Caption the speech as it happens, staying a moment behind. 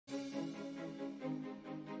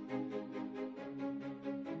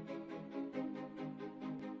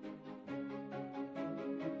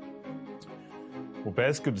Well,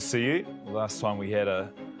 Baz, good to see you. The last time we had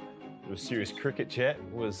a serious cricket chat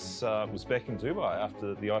was back in Dubai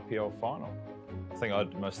after the IPL final. I think I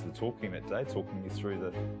did most of the talking that day, talking you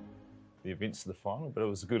through the events of the final, but it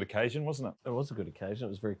was a good occasion, wasn't it? It was a good occasion. It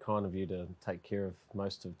was very kind of you to take care of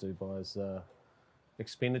most of Dubai's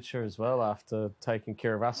expenditure as well after taking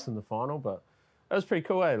care of us in the final, but it was pretty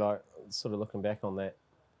cool, eh? Like, sort of looking back on that,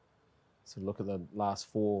 sort of look at the last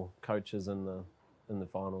four coaches in the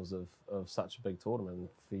finals of such a big tournament, and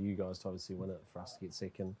for you guys to obviously win it, for us to get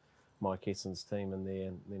second, Mike Esson's team in there,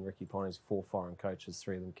 and then Ricky Ponting's four foreign coaches,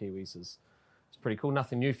 three of them Kiwis, is pretty cool.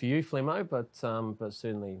 Nothing new for you, Flemo, but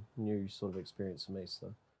certainly new sort of experience for me.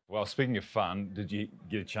 So, well, speaking of fun, did you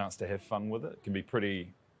get a chance to have fun with it? It can be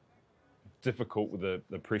pretty difficult with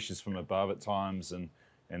the pressures from above at times, and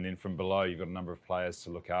then from below you've got a number of players to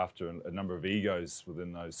look after and a number of egos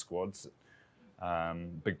within those squads.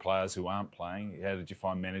 Big players who aren't playing. How did you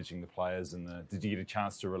find managing the players, and did you get a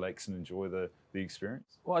chance to relax and enjoy the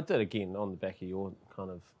experience? Well, I did, again, on the back of your kind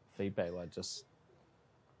of feedback, like, just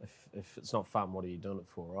if it's not fun, what are you doing it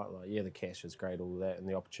for, right? Like, yeah, the cash is great, all that, and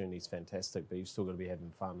the opportunity is fantastic, but you've still got to be having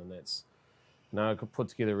fun, and that's, I could put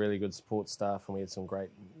together really good support staff, and we had some great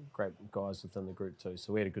guys within the group too,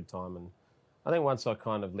 so we had a good time. And I think once I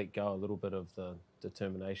kind of let go a little bit of the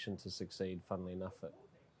determination to succeed, funnily enough,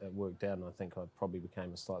 it worked out, and I think I probably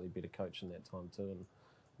became a slightly better coach in that time too, and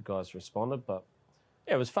the guys responded. But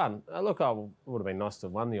yeah, it was fun. Look, it would have been nice to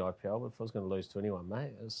have won the IPL, but if I was going to lose to anyone,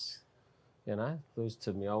 mate, it was, lose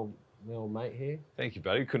to my old mate here. Thank you,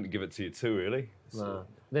 buddy. Couldn't give it to you too early. No.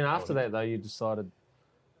 Then after that, though, you decided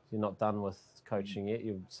you're not done with coaching yet.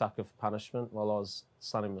 You're sucker for punishment. While I was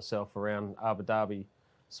sunning myself around Abu Dhabi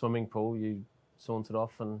swimming pool, you sauntered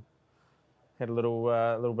off and had a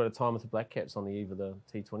little bit of time with the Black Caps on the eve of the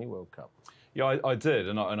T20 World Cup. Yeah, I did,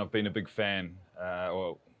 and I've been a big fan,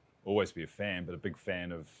 or always be a fan, but a big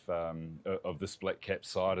fan of this Black Cap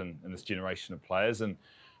side and this generation of players, and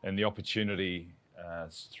the opportunity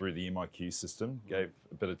through the MIQ system gave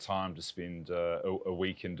a bit of time to spend a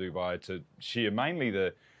week in Dubai to share mainly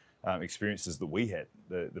the experiences that we had,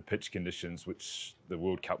 the pitch conditions which the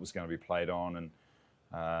World Cup was going to be played on,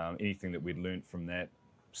 and anything that we'd learnt from that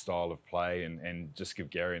style of play, and just give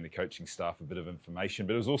Gary and the coaching staff a bit of information.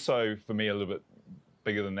 But it was also, for me, a little bit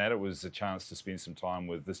bigger than that. It was a chance to spend some time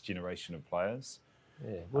with this generation of players.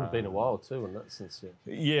 Yeah, it would have been a while too, wouldn't it, since you...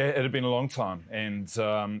 Yeah, it had been a long time, and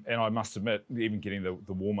I must admit, even getting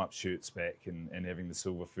the warm-up shirts back and having the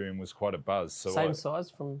silver fern was quite a buzz. So Same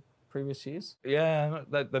size from previous years? Yeah,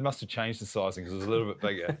 they must have changed the sizing because it was a little bit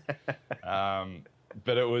bigger.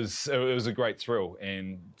 But it was a great thrill,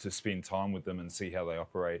 and to spend time with them and see how they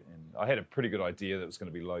operate. And I had a pretty good idea that it was going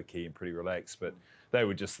to be low key and pretty relaxed, but they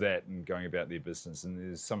were just that and going about their business. And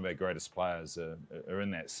there's some of our greatest players are in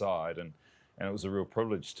that side, and it was a real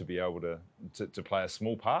privilege to be able to play a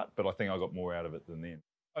small part. But I think I got more out of it than them.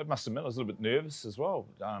 I must admit I was a little bit nervous as well.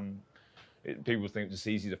 People think it's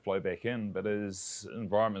easy to flow back in, but it is an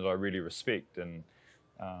environment that I really respect, and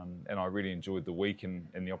I really enjoyed the week and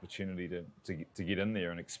the opportunity to get in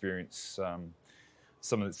there and experience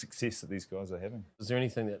some of the success that these guys are having. Was there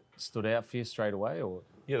anything that stood out for you straight away? Or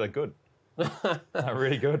yeah, they're good. They're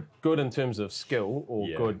really good. Good in terms of skill, or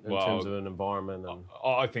good in terms of an environment? And...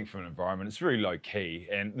 I think from an environment, it's really low key.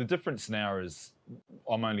 And the difference now is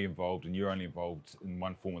I'm only involved and you're only involved in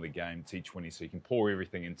one form of the game, T20, so you can pour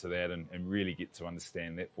everything into that and really get to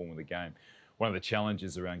understand that form of the game. One of the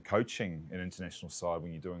challenges around coaching an international side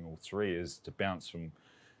when you're doing all three is to bounce from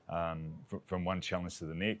one challenge to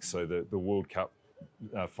the next. So the World Cup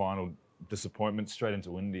final disappointment straight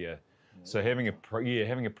into India. So having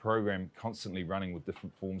a program constantly running with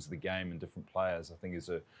different forms of the game and different players, I think is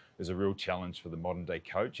a real challenge for the modern day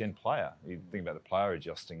coach and player. You think about the player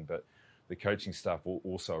adjusting, but the coaching staff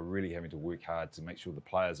also are really having to work hard to make sure the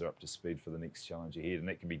players are up to speed for the next challenge ahead, and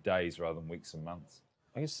that can be days rather than weeks and months.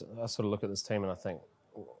 I guess I sort of look at this team and I think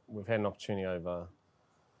we've had an opportunity over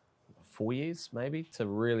 4 years maybe to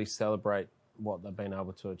really celebrate what they've been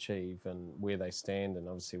able to achieve and where they stand, and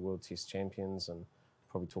obviously World Test champions, and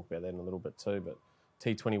probably talk about that in a little bit too, but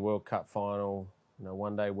T20 World Cup final,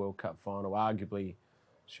 One Day World Cup final, arguably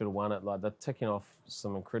should have won it. Like, they're ticking off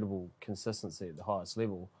some incredible consistency at the highest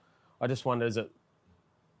level. I just wonder, is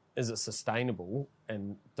it sustainable,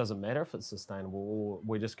 and does it matter if it's sustainable, or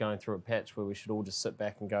we're just going through a patch where we should all just sit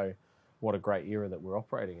back and go, what a great era that we're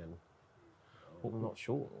operating in? I'm not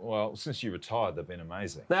sure. Well, since you retired, they've been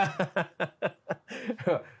amazing.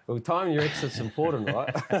 Well, time your exit's important,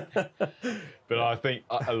 right? But I think,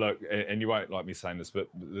 look, and you won't like me saying this, but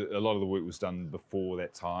a lot of the work was done before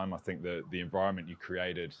that time. I think the environment you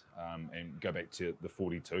created, and go back to the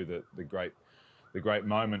 42, the great the great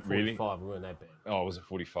moment, really. 45, we weren't that bad. Oh, was it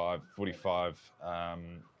 45? 45.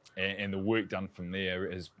 And the work done from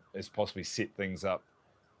there has possibly set things up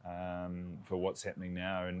for what's happening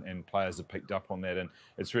now, and players have picked up on that. And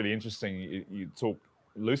it's really interesting. You talk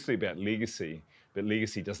loosely about legacy, but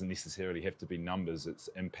legacy doesn't necessarily have to be numbers. It's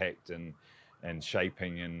impact and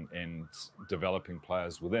shaping and developing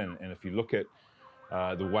players within. And if you look at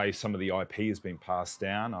the way some of the IP has been passed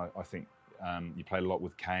down, I think you played a lot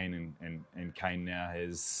with Kane, and Kane now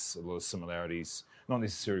has a lot of similarities, not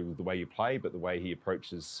necessarily with the way you play, but the way he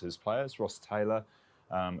approaches his players. Ross Taylor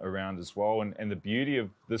around as well. And the beauty of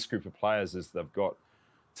this group of players is they've got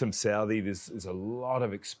Tim Southey. There's a lot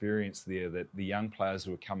of experience there that the young players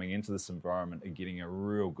who are coming into this environment are getting a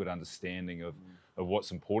real good understanding of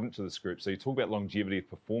what's important to this group. So you talk about longevity of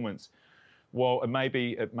performance. Well, it may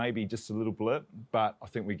be just a little blip, but I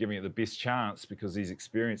think we're giving it the best chance because these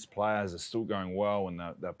experienced players are still going well, and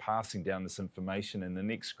they're passing down this information, and the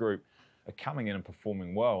next group are coming in and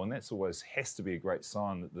performing well. And that's always has to be a great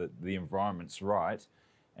sign that the environment's right,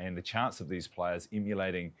 and the chance of these players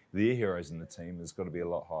emulating their heroes in the team has got to be a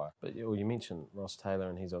lot higher. But you mentioned Ross Taylor,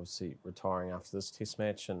 and he's obviously retiring after this Test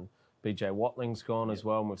match, and BJ Watling's gone as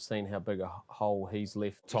well, and we've seen how big a hole he's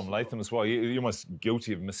left. Tom Latham as well. You're almost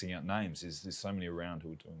guilty of missing out names. There's so many around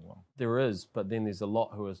who are doing well. There is, but then there's a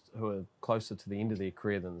lot who are closer to the end of their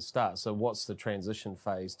career than the start. So what's the transition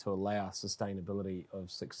phase to allow sustainability of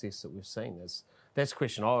success that we've seen? That's a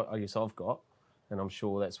question I guess I've got, and I'm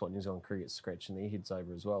sure that's what New Zealand cricket's scratching their heads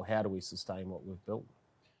over as well. How do we sustain what we've built?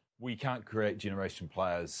 We can't create generation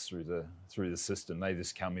players through the system. They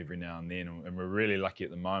just come every now and then, and we're really lucky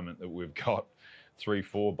at the moment that we've got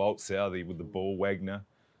 3-4. Bolt Southey with the ball. Wagner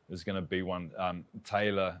is going to be one.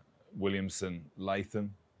 Taylor, Williamson,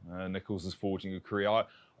 Latham. Nichols is forging a career.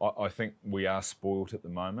 I think we are spoilt at the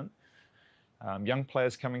moment. Young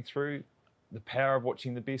players coming through, the power of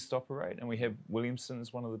watching the best operate, and we have Williamson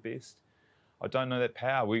as one of the best. I don't know that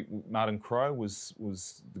power. Martin Crowe was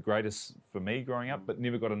the greatest for me growing up, but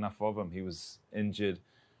never got enough of him. He was injured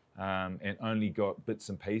and only got bits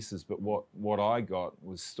and pieces. But what I got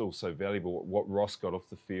was still so valuable. What Ross got off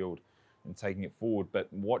the field and taking it forward.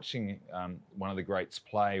 But watching one of the greats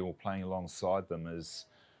play or playing alongside them is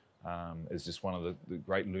just one of the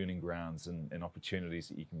great learning grounds and opportunities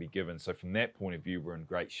that you can be given. So from that point of view, we're in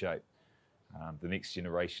great shape. The next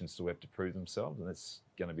generation still have to prove themselves, and that's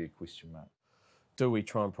going to be a question mark. Do we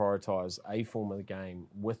try and prioritise a form of the game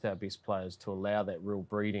with our best players to allow that real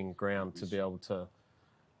breeding ground to be able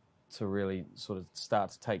to really sort of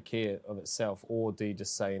start to take care of itself? Or do you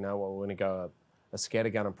just say, we're going to go a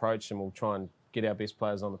scattergun approach and we'll try and get our best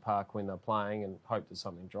players on the park when they're playing and hope that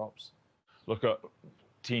something drops? Look,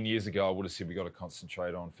 10 years ago, I would have said we've got to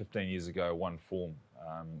concentrate on. 15 years ago, one form.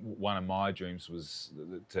 One of my dreams was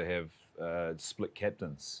to have split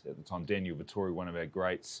captains at the time. Daniel Vittori, one of our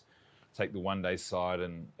greats, take the one-day side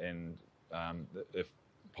and if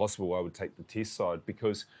possible, I would take the test side,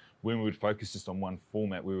 because when we would focus just on one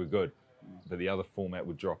format, we were good, but the other format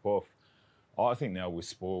would drop off. I think now we're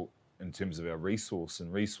spoiled in terms of our resource,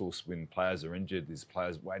 and resource when players are injured, there's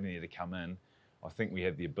players waiting there to come in. I think we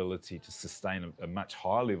have the ability to sustain a much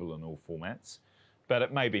higher level in all formats, but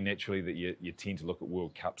it may be naturally that you tend to look at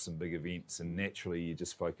World Cups and big events, and naturally you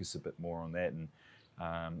just focus a bit more on that.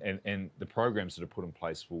 And the programs that are put in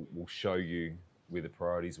place will show you where the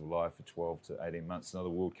priorities will lie for 12 to 18 months. Another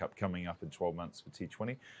World Cup coming up in 12 months for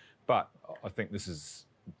T20. But I think this is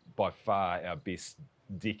by far our best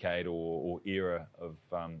decade or era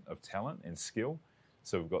of talent and skill.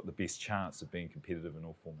 So we've got the best chance of being competitive in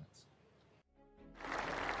all formats.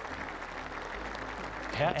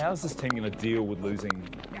 How's this team going to deal with losing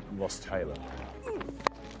Ross Taylor?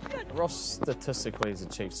 Ross statistically has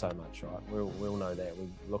achieved so much, right? We all know that. We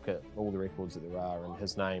look at all the records that there are, and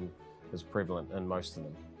his name is prevalent in most of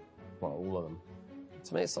them, well, all of them.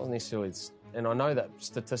 To me, it's not necessarily, and I know that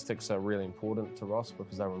statistics are really important to Ross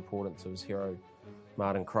because they were important to his hero,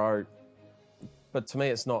 Martin Crowe. But to me,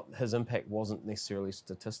 it's not, his impact wasn't necessarily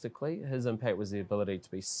statistically. His impact was the ability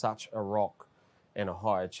to be such a rock and a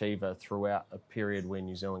high achiever throughout a period where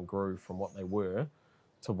New Zealand grew from what they were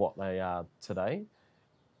to what they are today.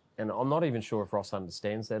 And I'm not even sure if Ross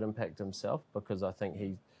understands that impact himself, because I think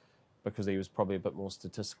he was probably a bit more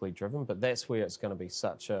statistically driven. But that's where it's going to be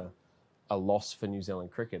such a loss for New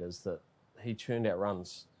Zealand cricket, is that he churned out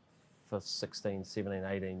runs for 16, 17,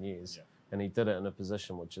 18 years. Yeah. And he did it in a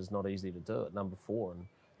position which is not easy to do at number 4. And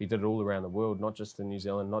he did it all around the world, not just in New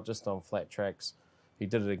Zealand, not just on flat tracks. He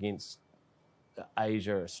did it against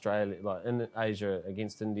Asia, Australia, like in Asia,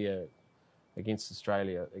 against India, against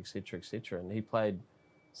Australia, etc., etc. And he played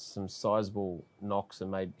some sizable knocks and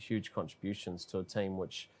made huge contributions to a team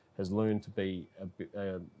which has learned to be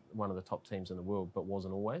one of the top teams in the world, but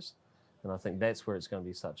wasn't always. And I think that's where it's going to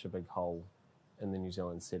be such a big hole in the New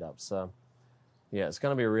Zealand setup. So, yeah, it's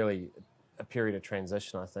going to be a period of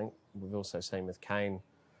transition, I think. We've also seen with Kane,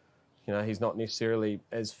 he's not necessarily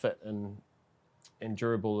as fit and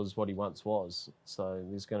durable as what he once was. So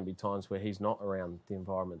there's going to be times where he's not around the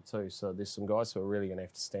environment too. So there's some guys who are really going to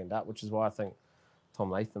have to stand up, which is why I think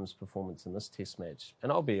Tom Latham's performance in this test match.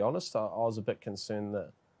 And I'll be honest, I was a bit concerned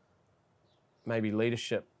that maybe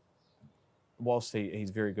leadership, whilst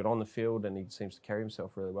he's very good on the field and he seems to carry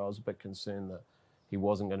himself really well, I was a bit concerned that he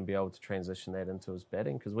wasn't going to be able to transition that into his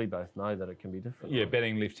batting, because we both know that it can be different. Yeah,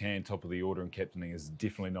 batting left hand, top of the order and captaining is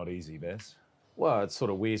definitely not easy, Baz. Well, it sort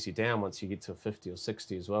of wears you down once you get to 50 or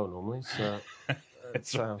 60 as well, normally. So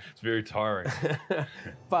it's very tiring.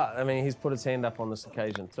 But, I mean, he's put his hand up on this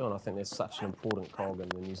occasion too, and I think there's such an important cog in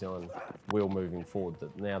the New Zealand wheel moving forward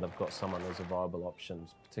that now they've got someone as a viable option,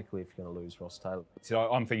 particularly if you're going to lose Ross Taylor. So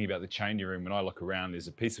I'm thinking about the changing room. When I look around, there's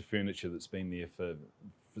a piece of furniture that's been there for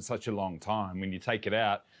such a long time. When you take it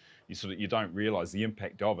out, you don't realise the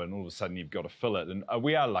impact of it, and all of a sudden you've got to fill it. And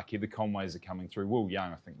we are lucky. The Conways are coming through. Will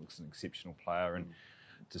Young, I think, looks an exceptional player, and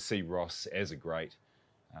to see Ross as a great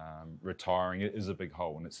retiring is a big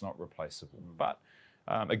hole, and it's not replaceable. But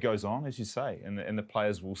it goes on, as you say, and the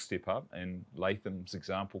players will step up. And Latham's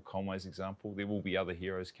example, Conway's example, there will be other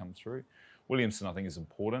heroes come through. Williamson, I think, is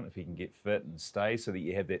important if he can get fit and stay, so that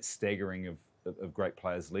you have that staggering of great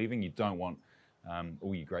players leaving. You don't want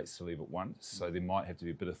all your greats to leave at once. So there might have to be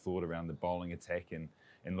a bit of thought around the bowling attack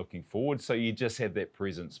and looking forward. So you just have that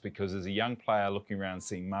presence, because as a young player looking around,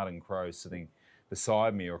 seeing Martin Crowe sitting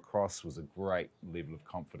beside me or across was a great level of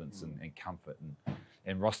confidence and comfort.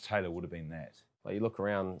 And Ross Taylor would have been that. Like, you look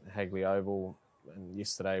around Hagley Oval, and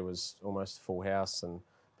yesterday was almost a full house and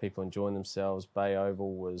people enjoying themselves. Bay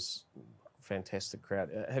Oval was a fantastic crowd.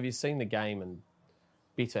 Have you seen the game in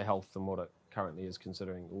better health than what it currently is,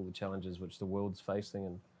 considering all the challenges which the world's facing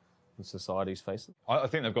and society's facing? I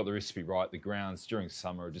think they've got the recipe right. The grounds during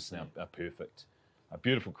summer are just now are perfect.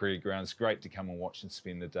 Beautiful cricket grounds, great to come and watch and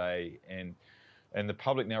spend the day. And the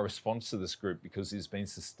public now responds to this group because there's been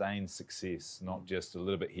sustained success, not just a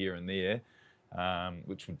little bit here and there,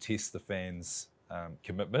 which would test the fans'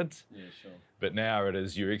 commitment. Yeah, sure. But now it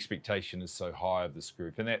is, your expectation is so high of this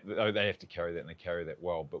group, and that they have to carry that, and they carry that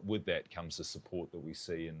well. But with that comes the support that we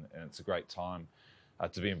see, and it's a great time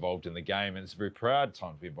to be involved in the game, and it's a very proud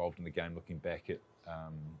time to be involved in the game, looking back at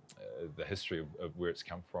the history of where it's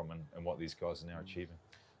come from and what these guys are now achieving.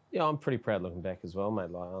 Yeah, I'm pretty proud looking back as well,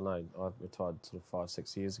 mate. Like, I know I retired sort of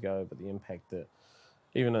 5-6 years ago, but the impact that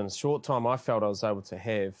even in a short time I felt I was able to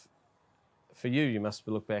have, for you must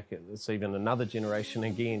look back at it's even another generation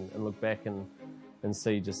again, and look back and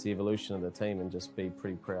see just the evolution of the team, and just be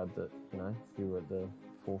pretty proud that you were at the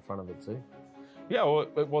forefront of it too. Yeah, well,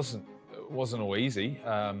 it wasn't all easy.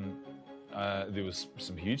 There was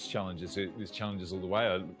some huge challenges. There's challenges all the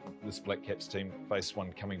way. This Black Caps team faced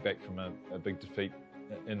one coming back from a big defeat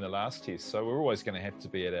in the last test, so we're always going to have to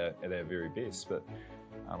be at our very best. But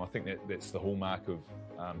I think that's the hallmark of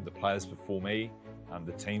the players before me,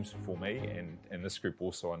 the teams before me, and this group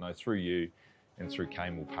also. I know through you and through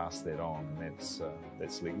Kane will pass that on, and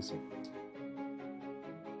that's legacy.